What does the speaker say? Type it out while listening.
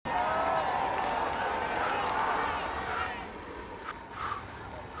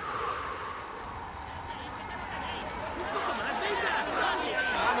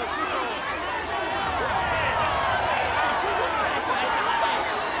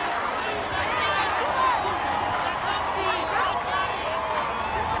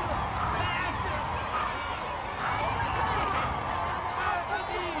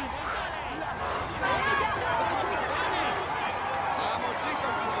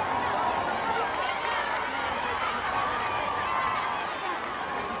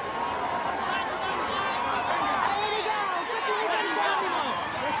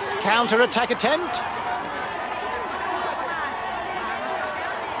counter-attack attempt.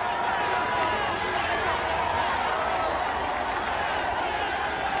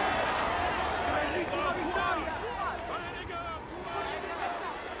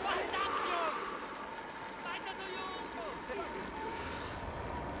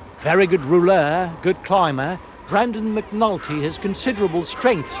 Very good rouleur, good climber. Brandon McNulty has considerable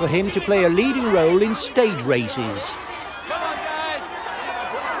strengths for him to play a leading role in stage races. Come on, guys!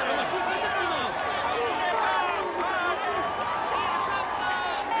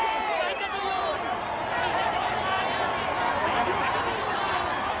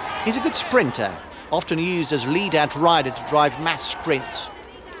 He's a good sprinter, often used as lead-out rider to drive mass sprints.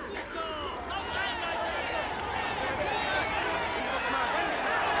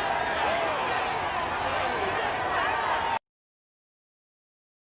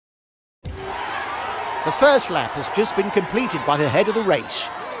 The first lap has just been completed by the head of the race,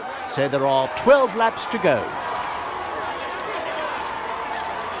 so there are 12 laps to go.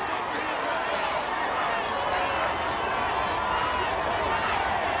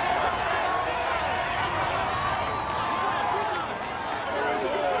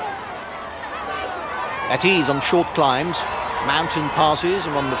 At ease on short climbs, mountain passes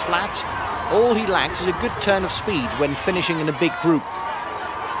and on the flat, all he lacks is a good turn of speed when finishing in a big group.